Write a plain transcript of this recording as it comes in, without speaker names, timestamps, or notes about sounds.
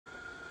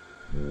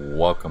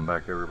Welcome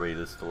back everybody,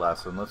 this is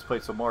Delassa, and let's play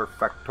some more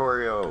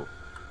Factorio.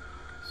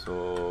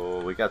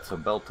 So we got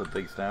some belted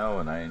things now,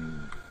 and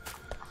I'm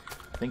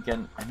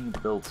thinking I need to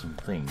build some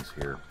things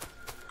here.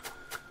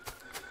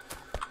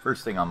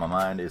 First thing on my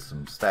mind is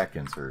some stack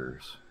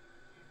inserters.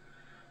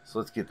 So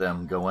let's get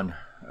them going.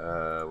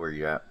 Where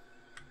you at?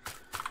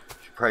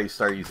 Should probably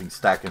start using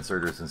stack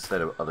inserters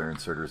instead of other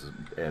inserters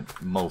and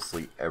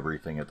mostly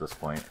everything at this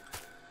point.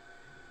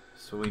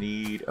 So we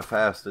need a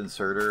fast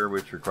inserter,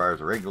 which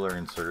requires a regular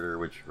inserter,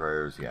 which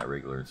requires,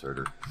 regular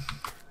inserter.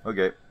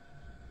 Okay.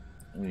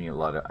 We need a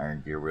lot of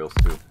iron gear wheels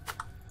too.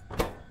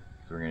 So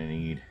we're going to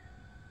need,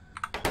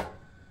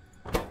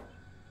 let's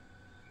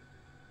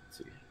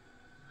see,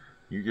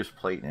 you're just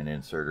plating an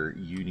inserter.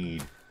 You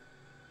need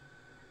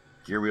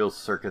gear wheels,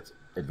 circuits,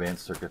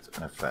 advanced circuits,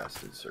 and a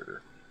fast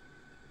inserter.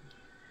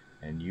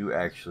 And you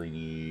actually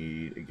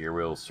need a gear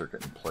wheel,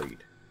 circuit, and plate.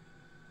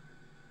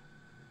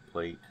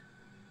 Plate.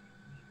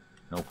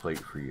 No plate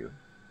for you.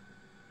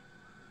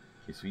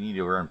 Okay, so we need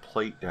to run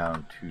plate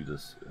down to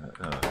this,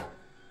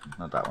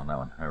 not that one, that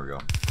one. There we go.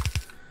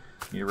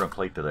 You need to run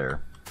plate to there.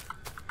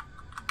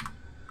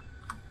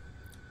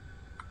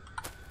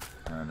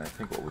 And I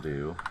think what we'll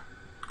do,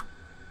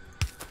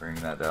 bring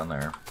that down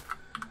there.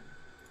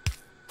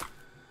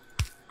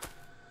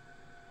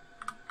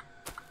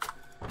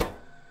 Here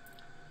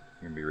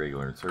can be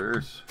regular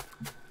inserters.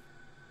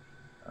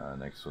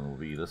 Next one will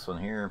be this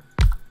one here.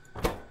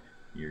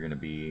 You're going to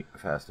be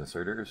fast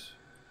inserters.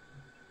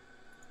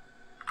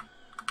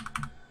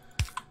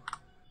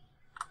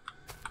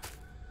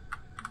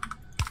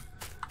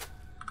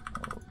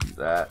 I'll do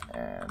that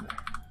and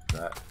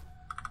that.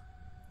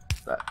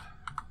 That.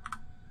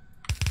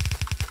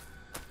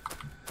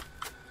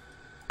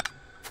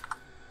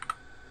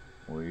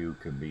 Well, you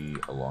can be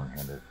a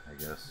long-handed, I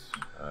guess.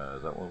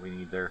 Is that what we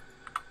need there?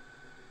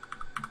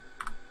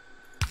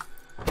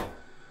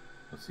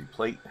 Let's see,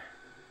 plate.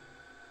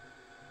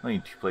 I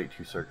need 2 plate,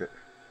 2 circuit.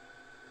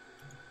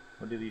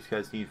 What do these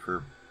guys need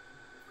for?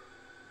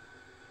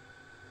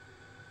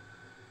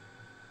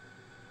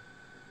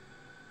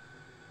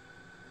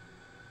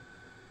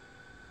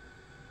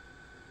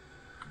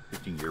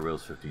 "15 gear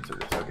wheels, 15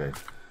 circuits." Okay.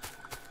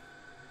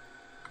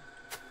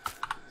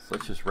 So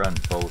let's just run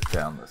both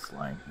down this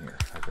line here.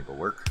 I think it'll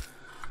work.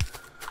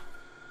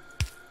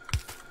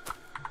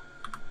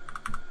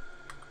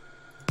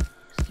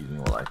 Excuse me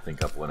while I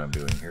think up what I'm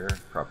doing here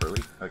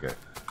properly. Okay.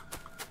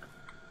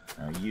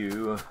 Now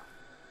you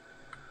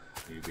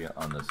need to be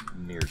on this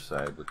near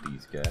side with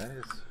these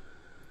guys,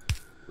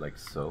 like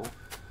so.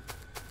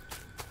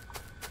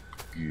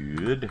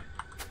 Good.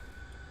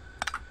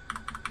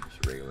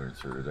 Just regular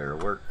inserter there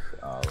will work.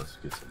 Let's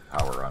get some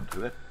power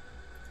onto it.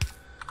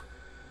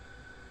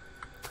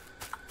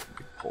 We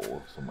could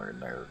pull somewhere in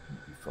there, that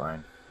would be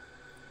fine.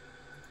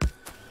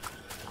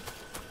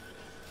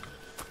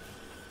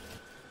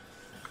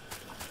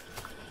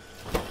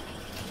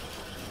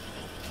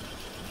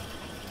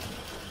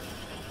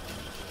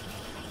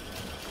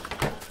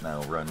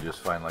 That'll run just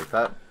fine like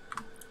that.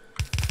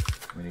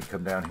 We need to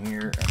come down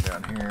here and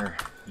down here.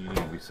 You need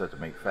to be set to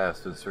make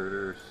fast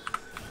inserters.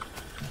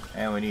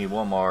 And we need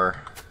one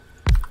more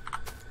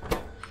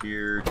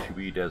here to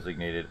be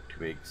designated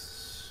to make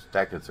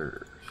stack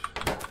inserters.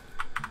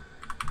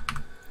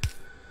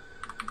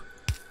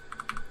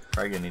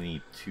 Probably going to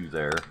need 2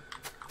 there.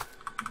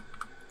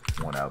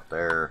 1 out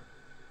there.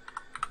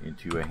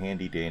 Into a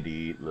handy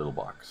dandy little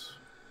box.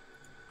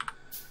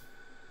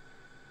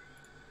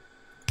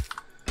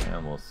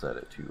 And we'll set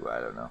it to,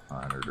 I don't know,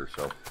 100 or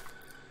so.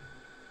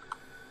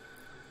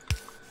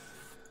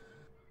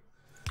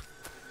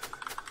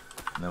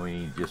 And then we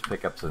need to just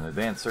pick up some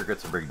advanced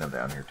circuits and bring them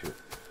down here too.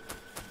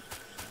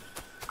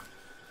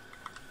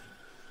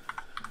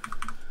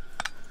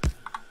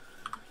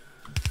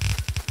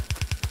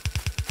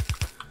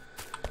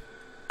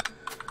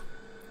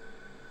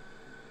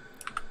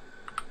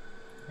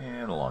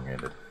 And a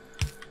long-handed.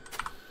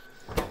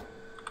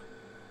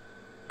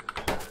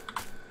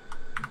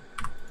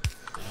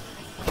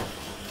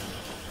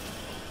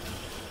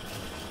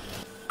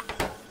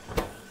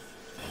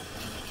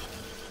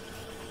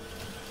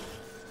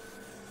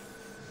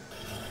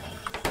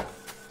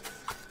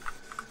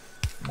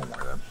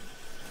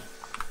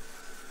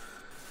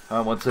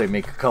 Once I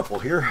make a couple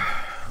here,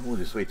 we'll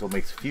just wait till it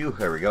makes a few.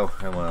 There we go.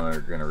 And we're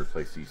going to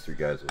replace these 3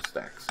 guys with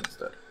stacks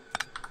instead,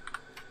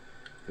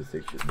 because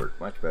they should work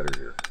much better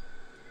here.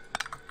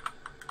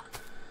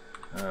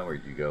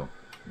 Where'd you go,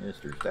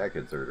 Mr. Stack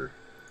Inserter?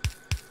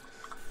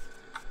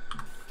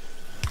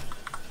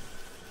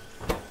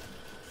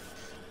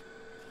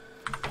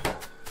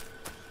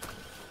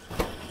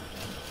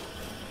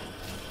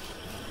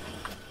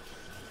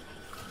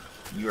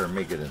 You are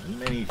making as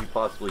many as you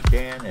possibly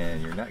can,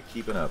 and you're not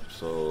keeping up.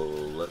 So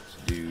let's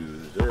do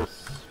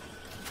this,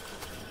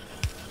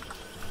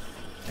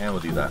 and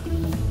we'll do that.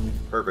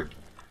 Perfect.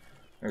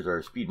 There's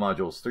our speed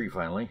modules 3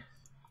 finally.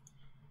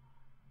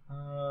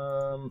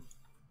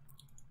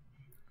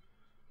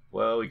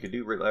 Well, we could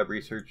do lab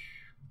research.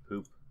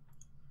 Poop.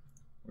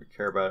 We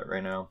care about it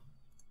right now.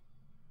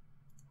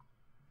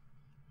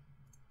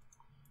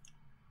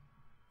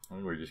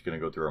 And we're just going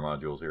to go through our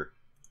modules here.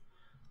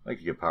 I'd like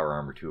to get power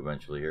armor too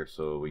eventually here,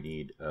 so we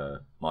need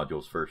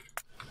modules first.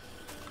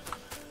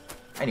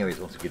 Anyways,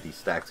 once we get these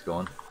stacks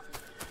going,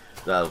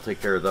 that'll take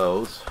care of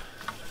those.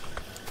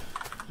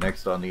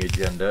 Next on the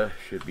agenda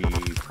should be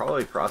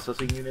probably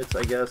processing units,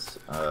 I guess.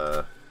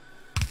 Not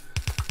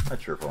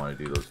sure if I want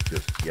to do those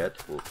just yet.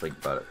 We'll think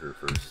about it here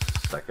for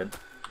a second.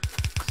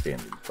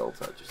 Stand these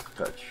belts out just a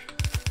touch.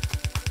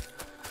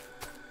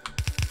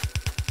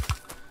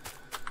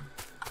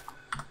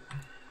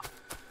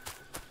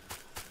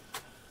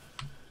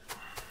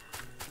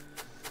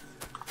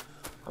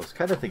 I was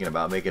kind of thinking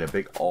about making a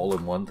big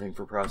all-in-one thing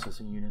for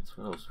processing units.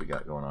 What else we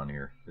got going on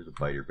here? There's a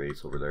biter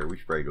base over there. We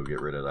should probably go get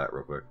rid of that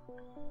real quick.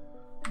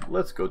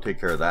 Let's go take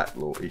care of that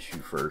little issue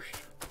first.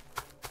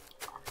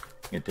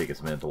 It's gonna take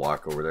us a minute to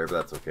walk over there, but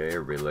that's okay.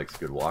 Everybody likes a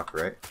good walk,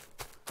 right?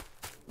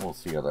 We'll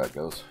see how that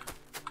goes.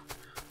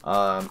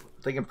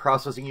 Thinking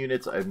processing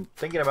units. I'm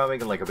thinking about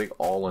making like a big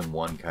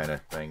all-in-one kind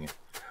of thing,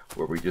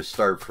 where we just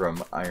start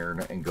from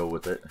iron and go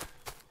with it.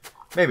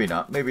 Maybe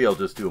not. Maybe I'll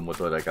just do them with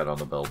what I got on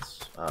the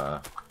belts,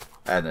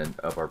 and then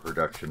up our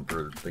production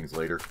for things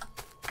later.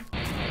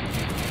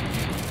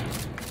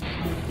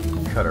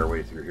 Cut our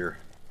way through here.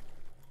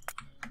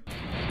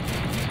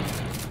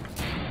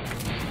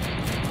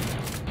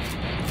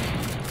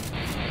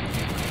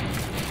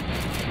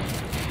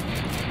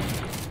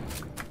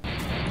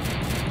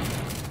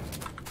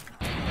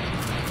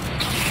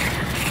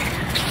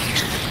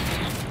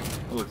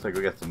 Looks like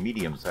we got some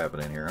mediums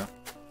happening here, huh?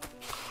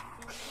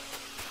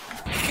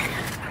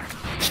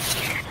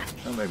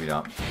 Oh, maybe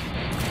not.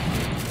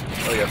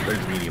 Oh, yeah, there's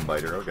a medium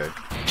biter. Okay.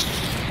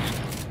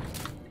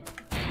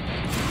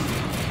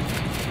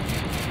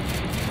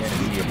 And a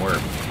medium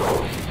worm.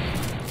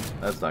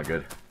 That's not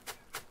good.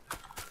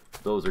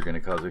 Those are going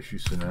to cause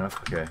issues soon enough.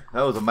 Okay.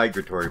 That was a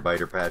migratory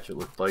biter patch, it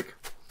looked like.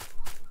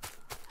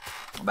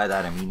 By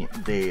that, I mean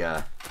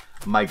they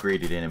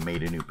migrated in and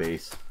made a new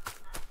base.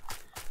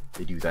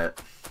 They do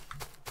that.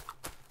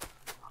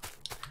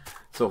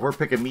 So if we're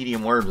picking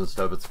medium worms and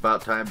stuff, it's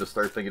about time to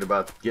start thinking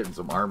about getting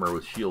some armor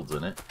with shields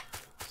in it.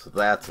 So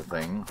that's a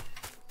thing,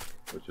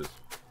 which is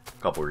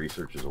a couple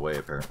researches away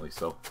apparently.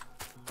 So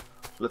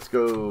let's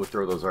go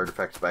throw those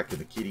artifacts back in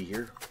the kitty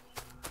here.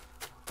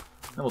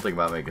 Then we'll think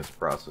about making some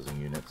processing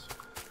units.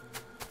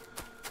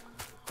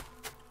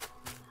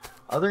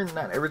 Other than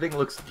that, everything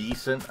looks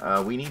decent.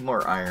 We need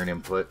more iron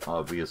input,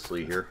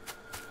 obviously, here.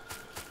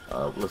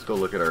 Let's go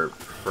look at our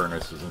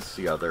furnaces and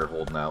see how they're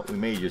holding out. We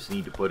may just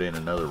need to put in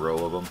another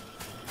row of them.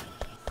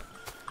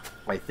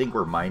 I think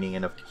we're mining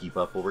enough to keep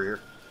up over here.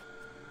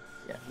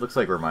 Yeah, looks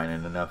like we're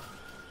mining enough.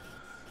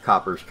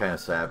 Copper's kind of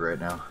sad right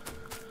now.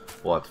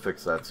 We'll have to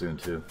fix that soon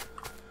too.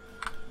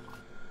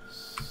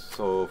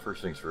 So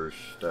first things first,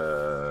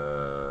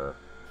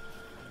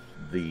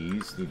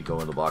 these need to go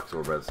in the box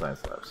over by the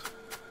science labs.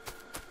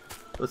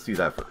 Let's do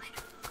that first.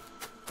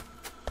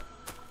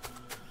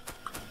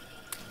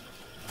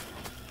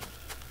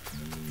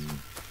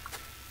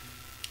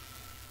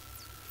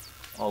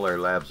 All our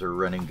labs are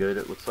running good,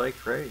 it looks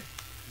like, right?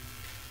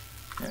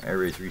 Yeah,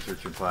 everybody's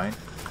researching fine.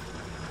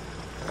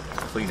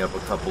 Clean up a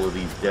couple of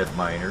these dead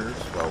miners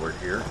while we're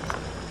here.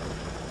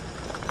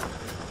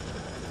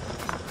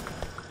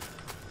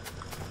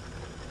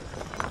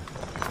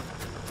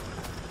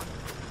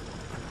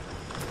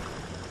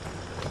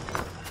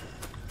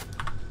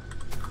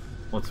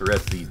 Once the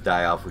rest of these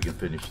die off, we can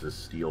finish this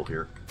steel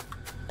here.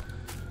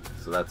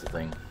 So that's a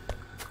thing.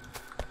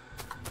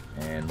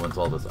 And once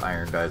all this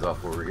iron dies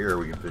off over here,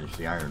 we can finish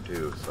the iron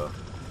too. So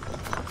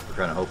we're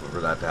kind of hoping for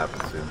that to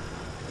happen soon.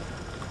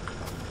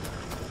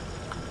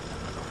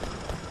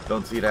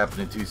 Don't see it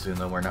happening too soon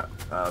though. We're not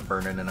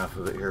burning enough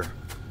of it here.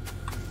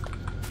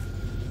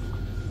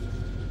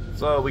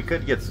 So we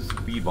could get some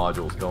speed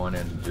modules going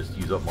and just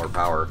use up more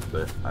power,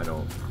 but I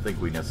don't think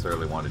we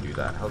necessarily want to do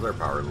that. How's our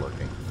power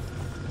looking?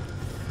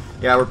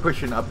 Yeah, we're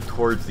pushing up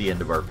towards the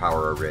end of our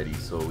power already,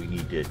 so we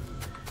need to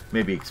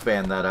maybe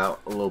expand that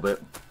out a little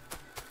bit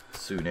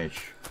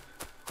soonish.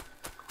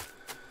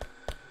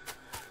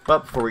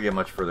 But before we get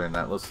much further than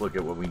that, let's look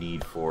at what we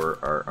need for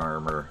our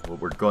armor,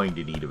 what we're going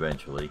to need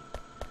eventually.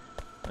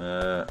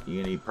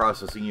 You need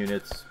processing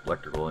units,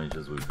 electrical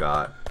engines we've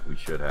got, we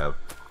should have,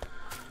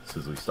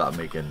 since we stopped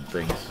making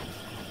things.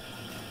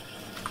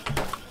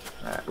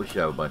 We should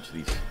have a bunch of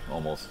these,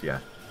 almost, yeah.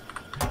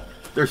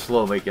 They're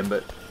slow making,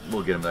 but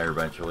we'll get them there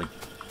eventually.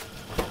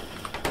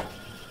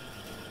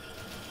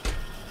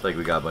 It's like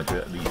we got a bunch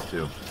of these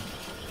too.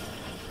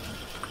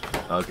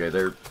 Okay,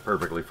 they're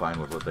perfectly fine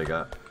with what they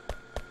got.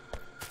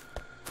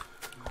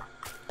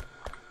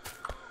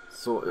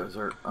 So is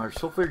our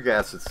sulfuric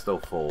acid still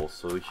full,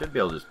 so we should be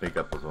able to just make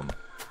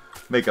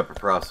up a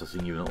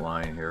processing unit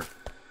line here.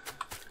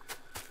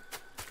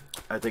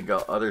 I think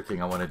the other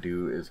thing I want to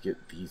do is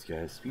get these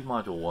guys. Speed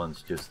module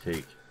 1s just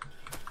take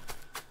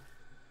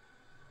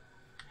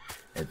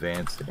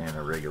advanced and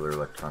a regular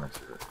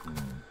electronics. You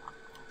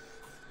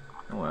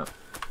know what?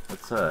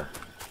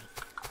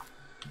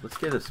 Let's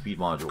get a speed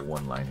module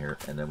 1 line here,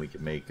 and then we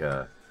can make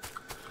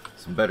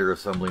some better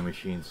assembly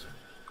machines.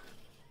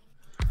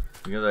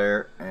 We go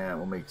there, and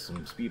we'll make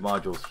some speed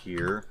modules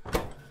here.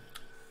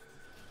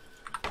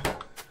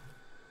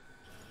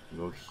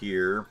 Go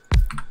here.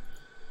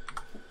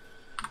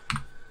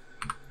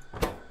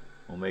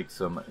 We'll make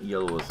some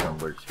yellow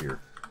assemblers here.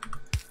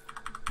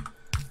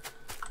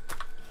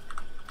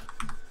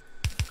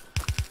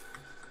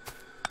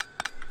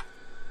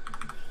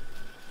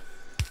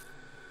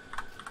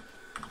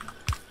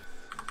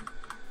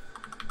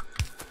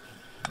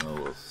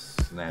 We'll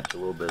snatch a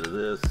little bit of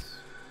this,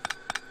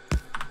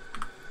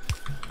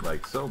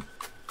 like so.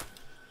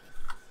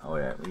 Oh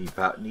yeah, we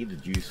need the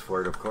juice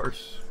for it, of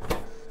course.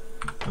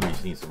 And we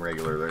just need some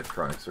regular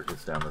electronic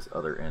circuits down this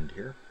other end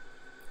here.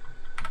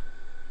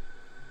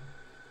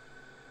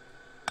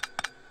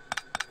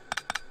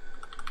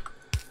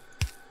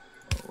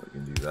 Oh, we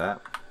can do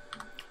that.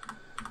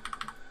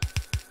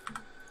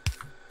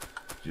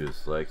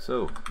 Just like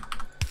so.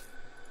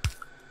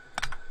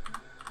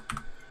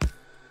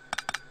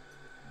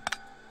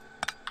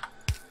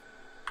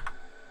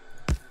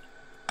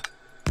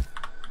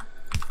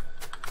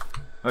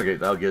 Okay,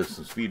 that'll give us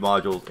some speed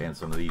modules and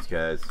some of these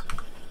guys,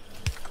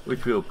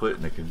 which we'll put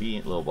in a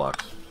convenient little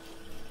box.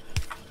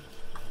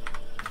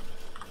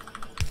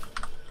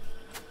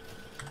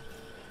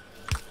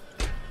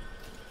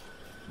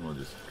 We'll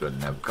just go ahead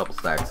and have a couple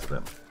stacks of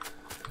them.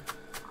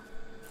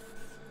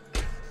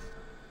 What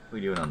are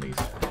we doing on these?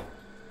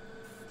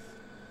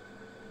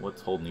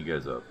 What's holding you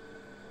guys up?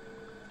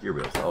 Gear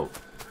wheels. Oh,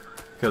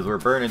 because we're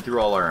burning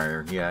through all our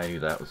iron. Yeah, I knew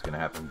that was going to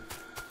happen.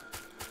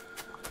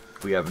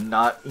 We have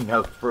not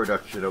enough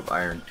production of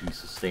iron to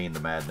sustain the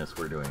madness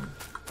we're doing.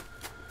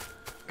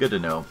 Good to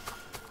know.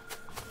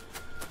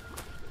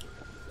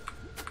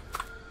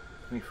 How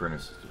many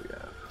furnaces do we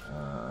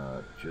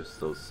have? Just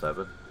those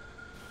 7?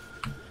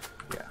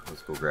 Yeah,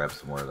 let's go grab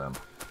some more of them.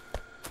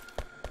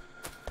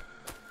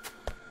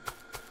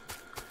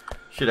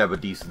 Should have a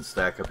decent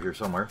stack up here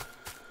somewhere.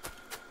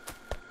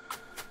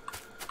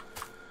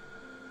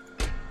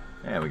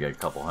 Yeah, we got a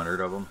couple hundred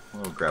of them.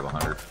 We'll grab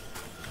 100.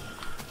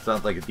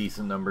 Sounds like a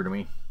decent number to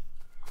me.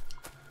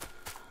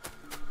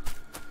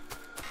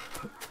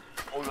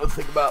 We'll go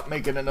think about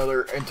making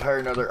another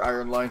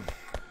iron line.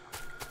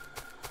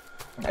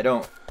 I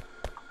don't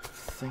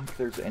think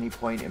there's any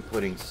point in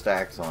putting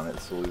stacks on it,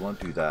 so we won't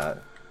do that.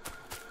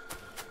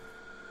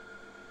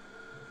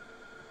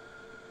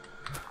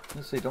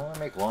 Let's say, don't I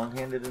make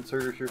long-handed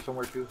inserters here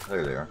somewhere too?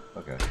 There they are.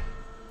 Okay.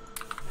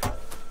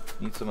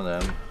 Need some of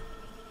them.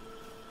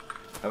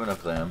 Have enough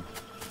of them.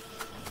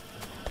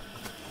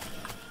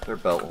 Their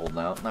belt holding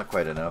out. Not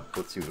quite enough.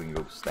 Let's see if we can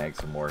go snag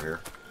some more here.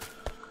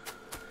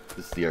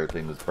 This is the other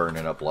thing that's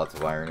burning up lots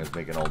of iron, is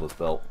making all this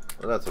belt.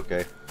 But that's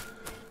okay.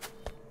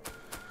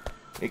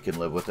 It can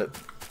live with it.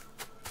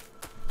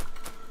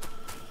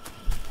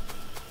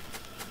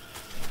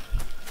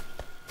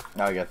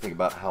 Now I gotta think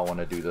about how I want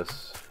to do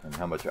this and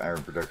how much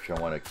iron production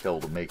I want to kill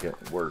to make it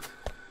work.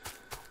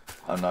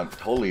 I'm not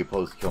totally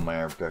opposed to kill my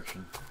iron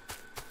production.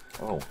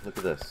 Oh, look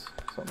at this.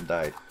 Something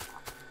died.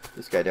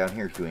 This guy down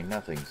here is doing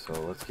nothing, so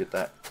let's get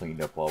that cleaned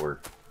up while we're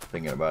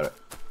thinking about it.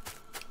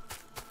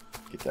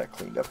 Get that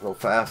cleaned up real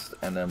fast,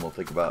 and then we'll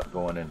think about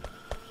going and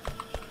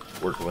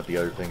working with the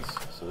other things.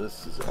 So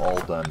this is all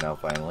done now,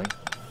 finally.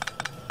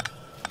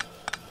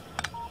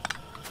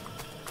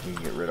 We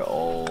can get rid of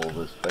all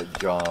this bed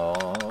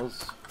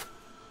jaws.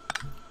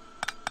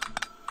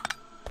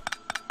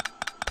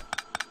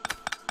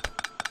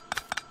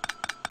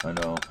 I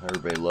know,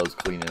 everybody loves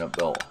cleaning up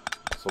belt.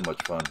 So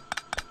much fun.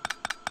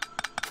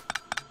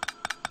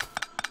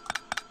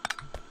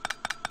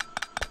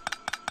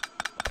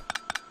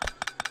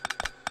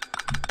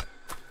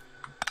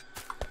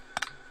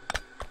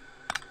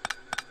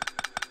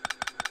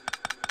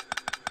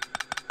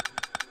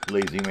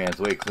 Lazy man's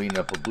way cleaning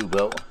up a blue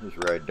belt. Just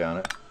ride down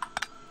it.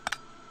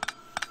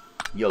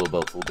 Yellow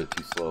belt's a little bit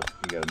too slow.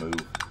 You gotta move.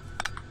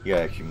 You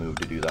gotta actually move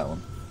to do that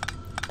one.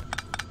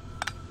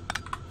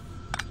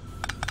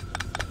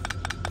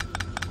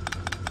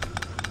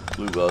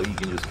 Blue belt, you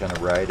can just kind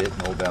of ride it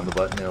and hold down the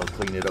button and it'll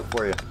clean it up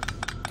for you.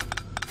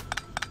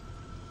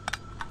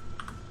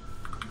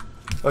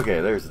 Okay,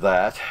 there's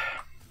that.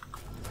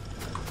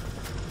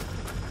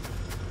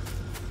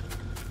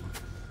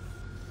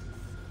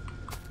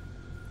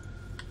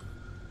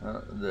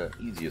 The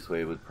easiest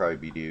way would probably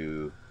be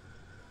to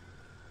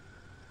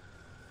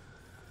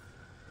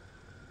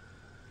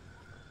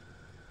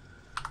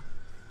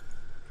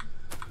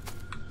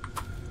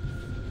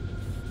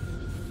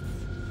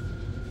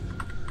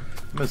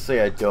I'm gonna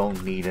say I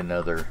don't need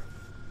another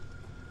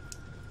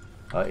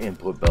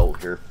input belt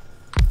here.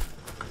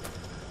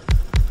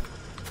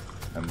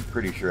 I'm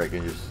pretty sure I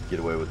can just get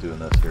away with doing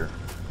this here.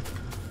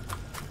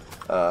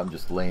 I'm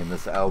just laying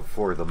this out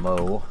for the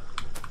moment.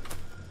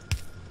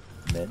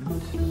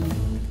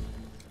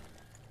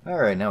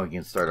 Alright, now we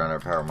can start on our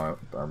power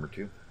armor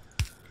too.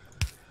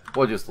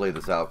 We'll just lay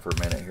this out for a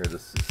minute here.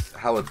 This is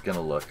how it's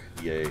gonna look.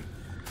 Yay.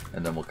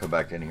 And then we'll come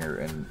back in here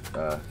and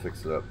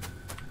fix it up.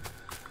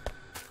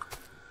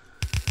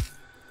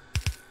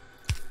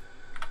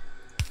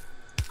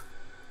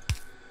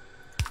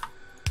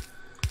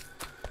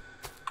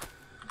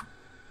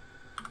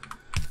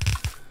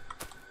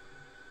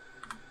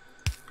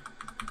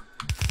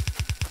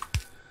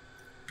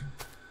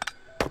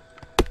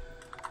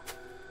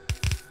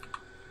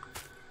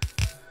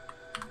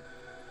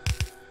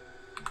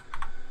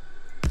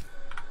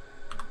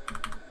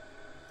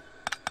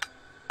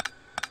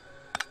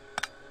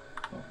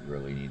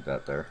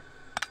 that there.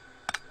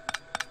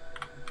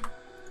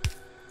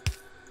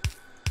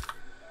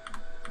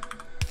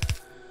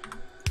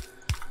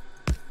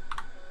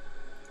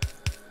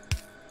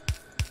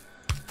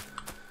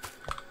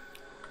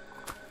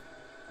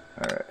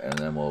 Alright, and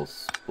then we'll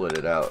split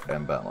it out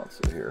and balance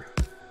it here.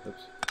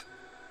 Oops.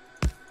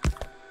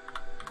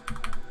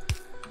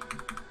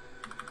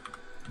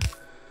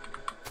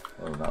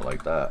 Oh, not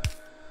like that.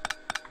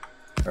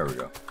 There we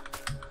go.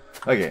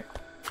 Okay,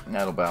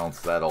 that'll balance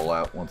that all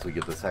out once we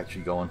get this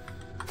actually going.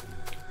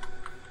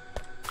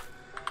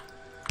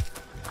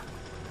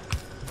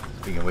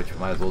 Speaking of which, we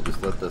might as well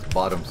just let this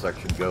bottom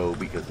section go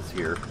because it's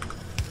here.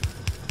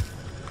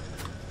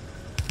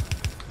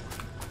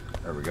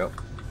 There we go.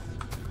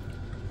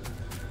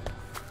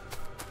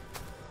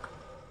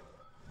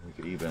 We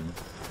could even...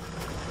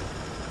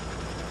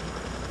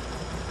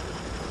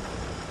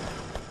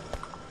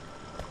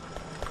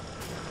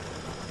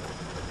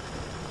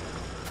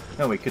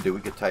 No, we could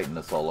tighten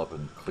this all up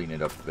and clean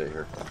it up a bit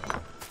here.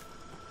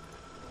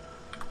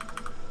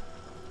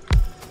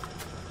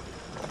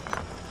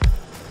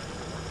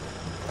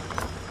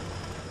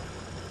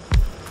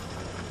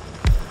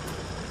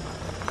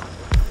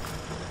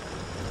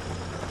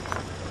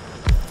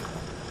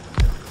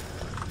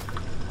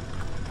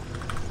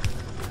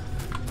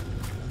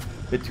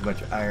 Bit too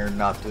much iron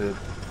not to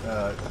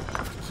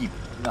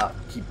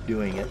keep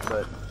doing it,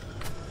 but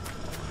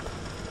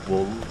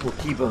we'll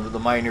keep the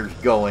miners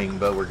going,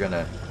 but we're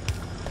gonna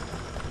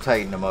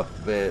tighten them up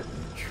a bit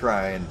and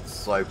try and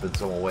siphon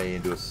some away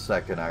into a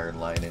second iron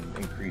line and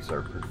increase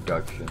our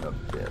production a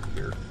bit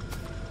here.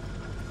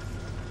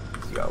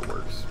 See how it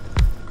works.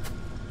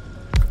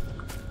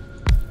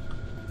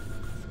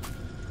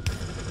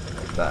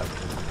 Like that.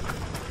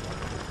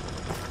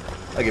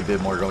 I get a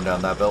bit more going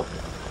down that belt.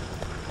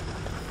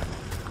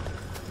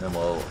 Then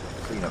we'll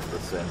clean up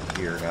this end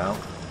here now.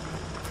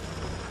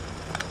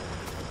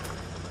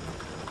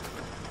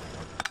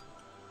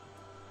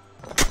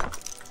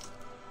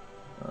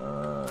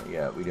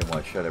 Yeah, we didn't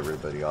want to shut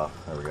everybody off.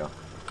 There we go.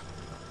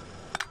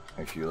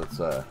 Actually, let's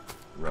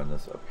run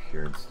this up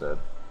here instead.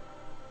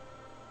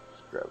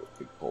 Just grab a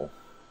big pole.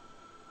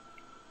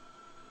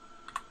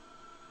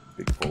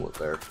 Big pull it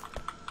there.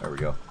 There we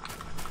go.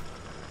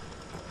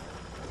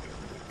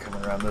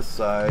 Come around this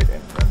side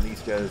and run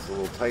these guys a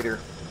little tighter.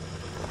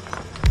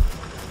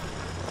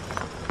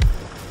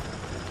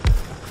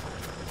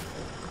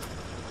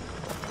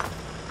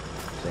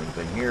 Same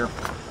thing here.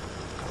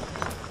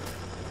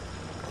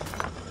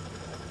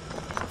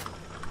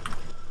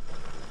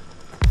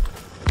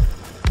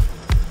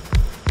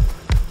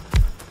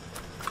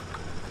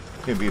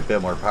 Gonna be a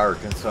bit more power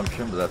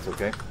consumption, but that's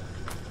okay.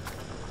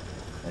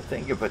 I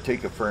think if I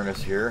take a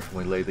furnace here,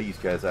 we lay these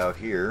guys out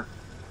here.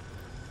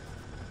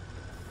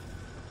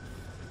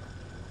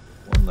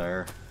 One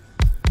there,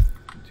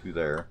 two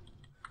there.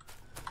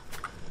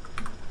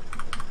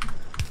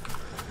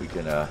 We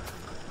can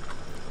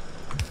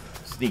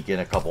sneak in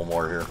a couple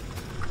more here.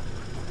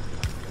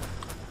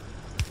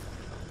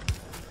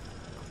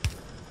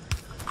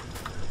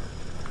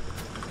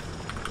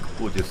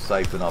 We'll just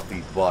siphon off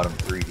these bottom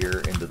three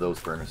here into those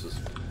furnaces.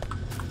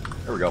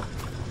 There we go.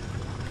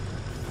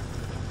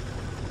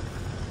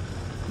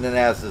 And then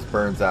as this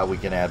burns out, we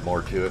can add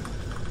more to it.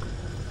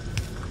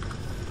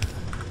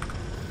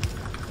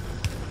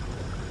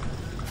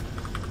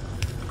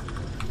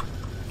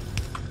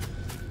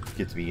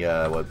 Gets me,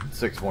 what,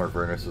 6 more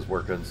furnaces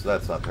working, so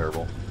that's not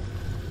terrible.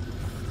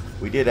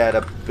 We did add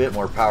a bit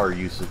more power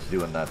usage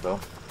doing that, though.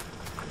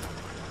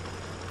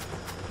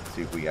 Let's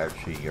see if we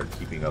actually are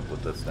keeping up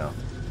with this now.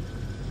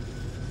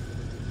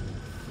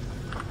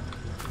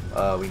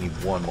 We need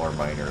one more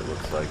miner, it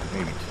looks like.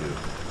 Maybe 2.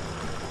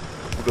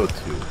 We'll go 2.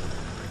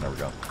 There we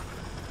go.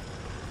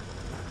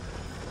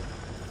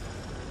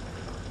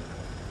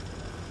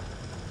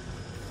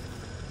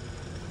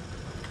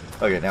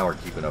 Okay, now we're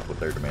keeping up with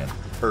their demand.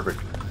 Perfect.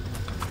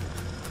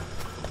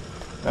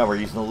 Now we're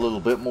using a little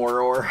bit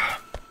more ore.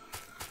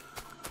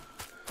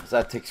 So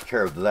that takes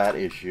care of that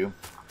issue.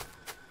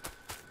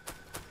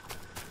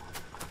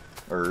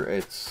 Or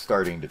it's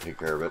starting to take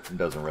care of it. It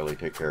doesn't really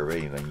take care of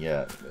anything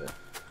yet. But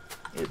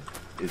it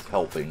is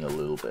helping a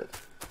little bit.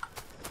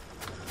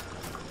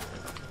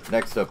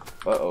 Next up,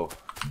 uh-oh.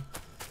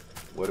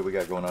 What do we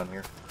got going on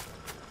here?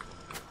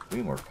 We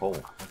need more coal.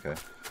 Okay.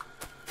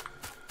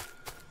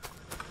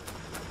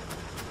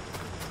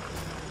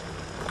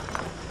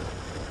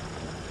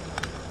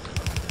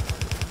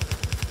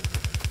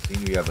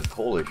 Seems we have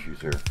coal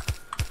issues here.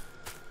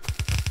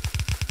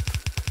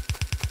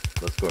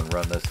 Let's go and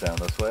run this down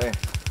this way.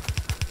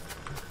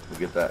 We'll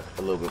get that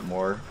a little bit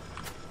more.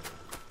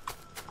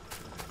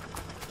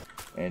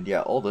 And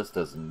yeah, all this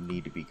doesn't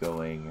need to be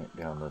going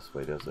down this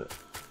way, does it?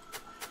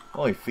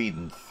 Only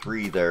feeding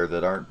 3 there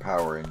that aren't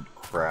powering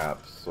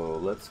crap. So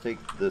let's take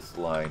this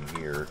line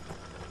here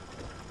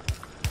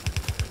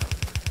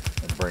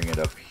and bring it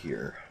up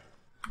here.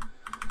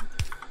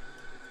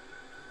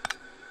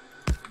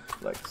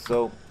 Like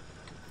so.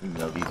 Even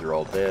though these are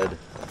all dead.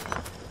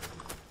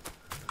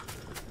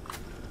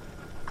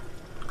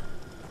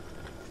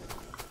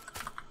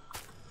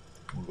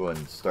 go ahead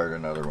and start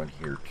another one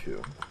here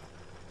too.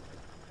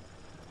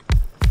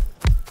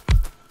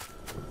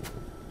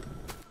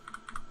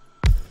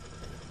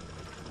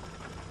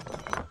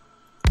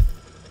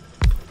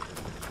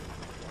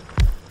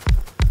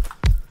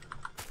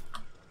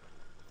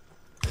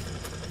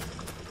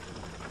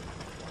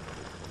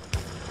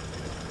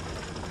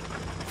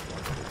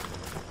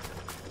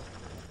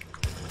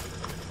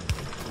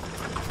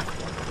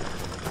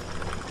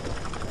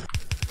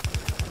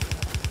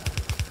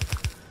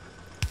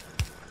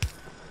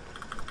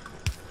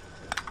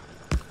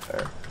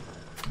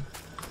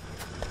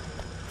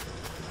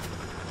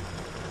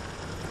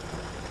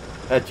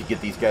 How'd you get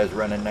these guys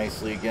running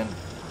nicely again?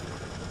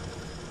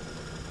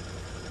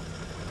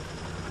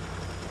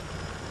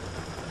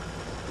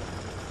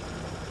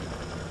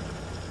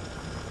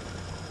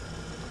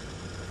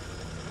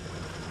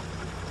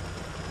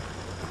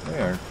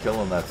 They aren't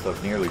killing that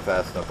stuff nearly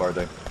fast enough, are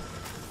they?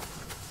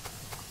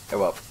 Oh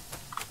well.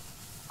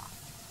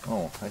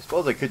 Oh, I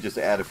suppose I could just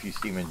add a few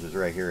steam engines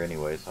right here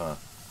anyways, huh?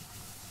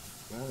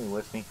 You have any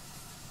with me?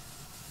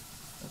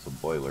 That's some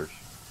boilers.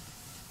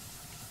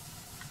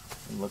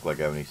 Doesn't look like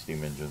I have any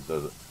steam engines,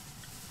 does it?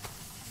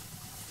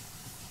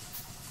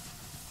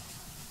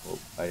 Oh,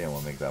 I didn't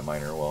want to make that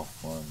minor. Well,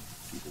 1,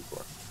 2, 3,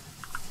 4.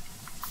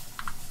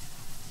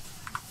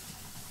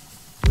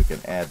 We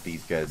can add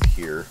these guys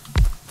here.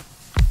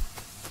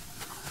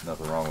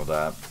 Nothing wrong with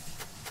that.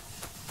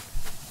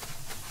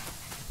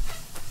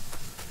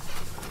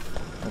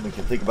 And we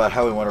can think about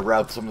how we want to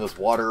route some of this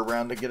water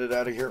around to get it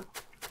out of here.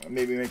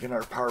 Maybe making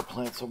our power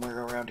plant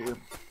somewhere around here.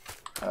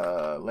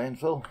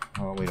 Landfill?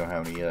 Oh, we don't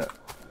have any yet.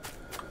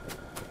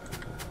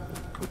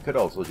 We could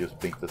also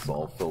just make this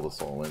all, fill this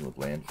all in with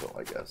landfill,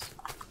 I guess.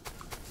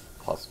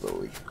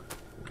 Possibility.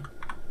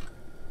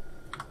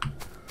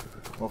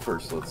 Well,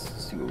 first, let's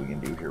see what we can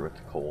do here with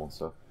the coal and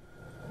stuff.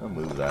 I'll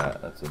move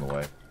that. That's in the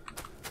way.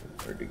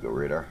 Where'd it go,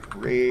 radar?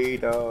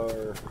 Radar!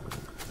 There.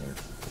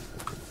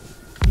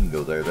 You can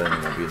go there, then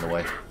it won't be in the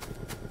way.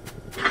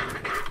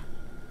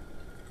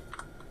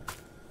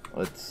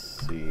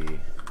 Let's see.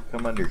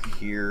 Come under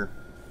here.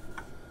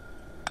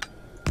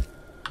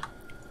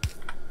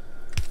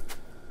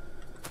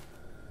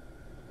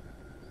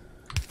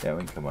 Yeah,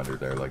 we can come under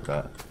there like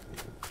that.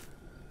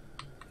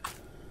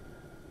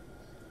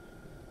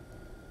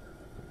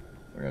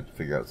 We're going to have to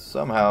figure out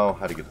somehow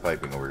how to get the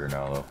piping over here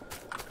now, though.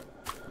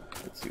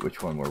 Let's see,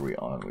 which one were we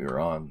on? We were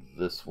on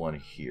this one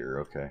here,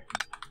 okay.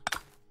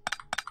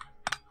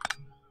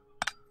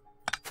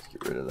 Let's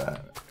get rid of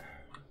that.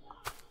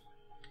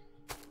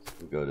 So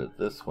we go to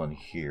this one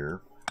here.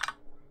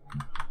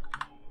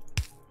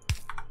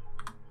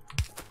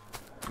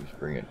 Just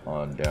bring it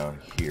on down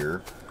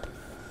here.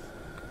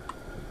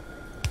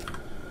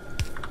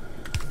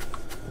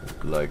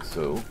 Like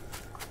so.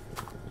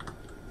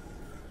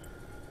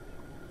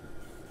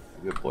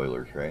 We have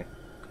boilers, right?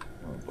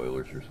 Oh,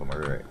 boilers are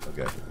somewhere, right?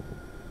 Okay.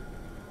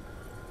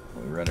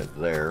 We run it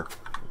there.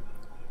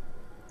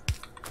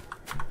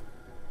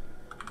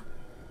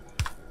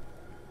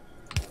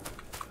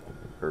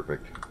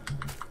 Perfect.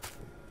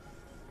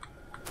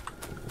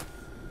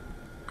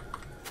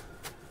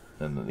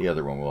 And the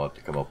other one will have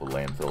to come up with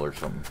landfill or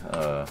something.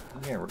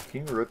 Yeah,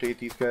 can you rotate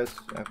these guys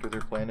after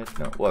they're planted?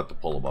 No, we'll have to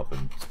pull them up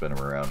and spin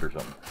them around or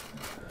something.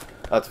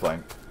 That's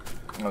fine.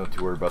 I'm not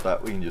too worried about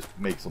that. We can just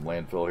make some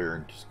landfill here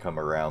and just come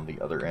around the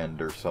other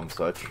end or some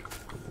such.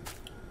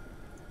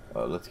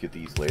 Let's get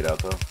these laid out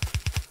though.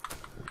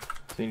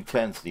 So we need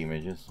 10 steam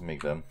engines to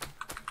make them.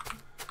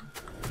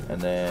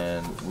 And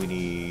then we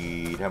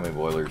need, how many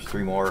boilers?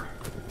 3 more.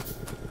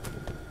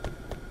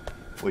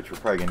 Which we're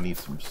probably going to need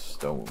some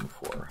stone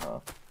for, huh?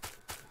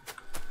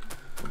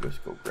 We'll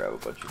just go grab a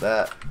bunch of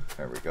that.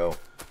 There we go.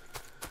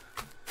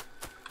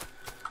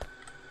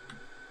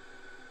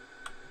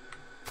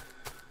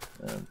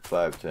 And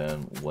 5,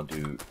 10, 1,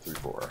 2, 3,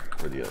 4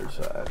 for the other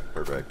side.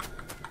 Perfect.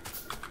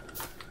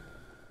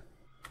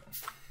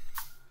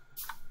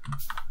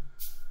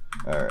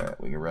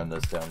 Alright, we can run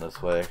this down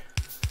this way.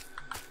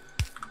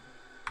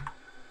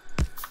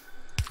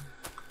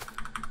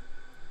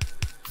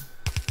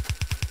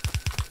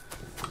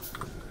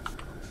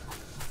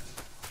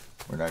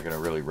 We're not going to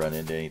really run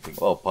into anything.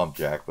 Well, pump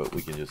jack, but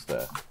we can just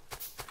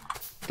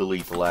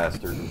delete the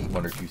last 1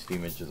 or 2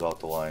 steam engines off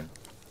the line.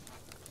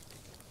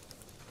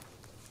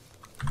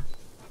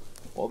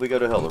 Well, we go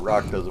to hell. The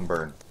rock doesn't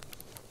burn.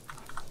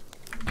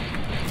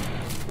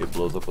 It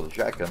blows up with a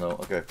shotgun, though.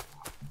 Okay.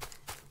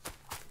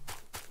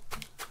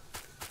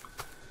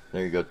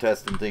 There you go.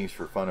 Testing things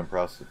for fun and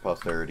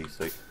posterity's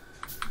sake.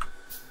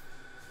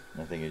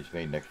 I think I just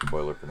made an extra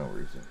boiler for no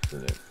reason. So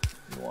that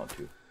you want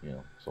to. You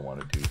know, so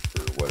wanted to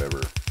for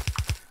whatever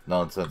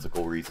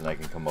nonsensical reason I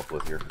can come up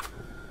with here.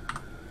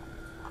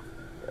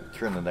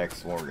 Turn the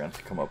next one. We're going to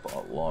have to come up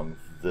along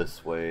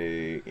this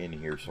way in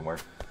here somewhere.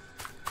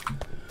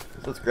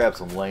 So let's grab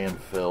some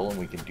landfill and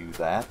we can do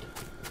that.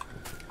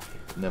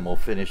 And then we'll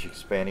finish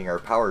expanding our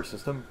power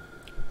system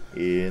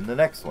in the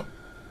next one.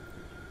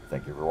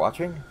 Thank you for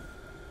watching,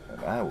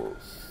 and I will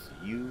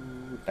see you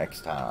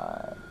next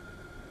time.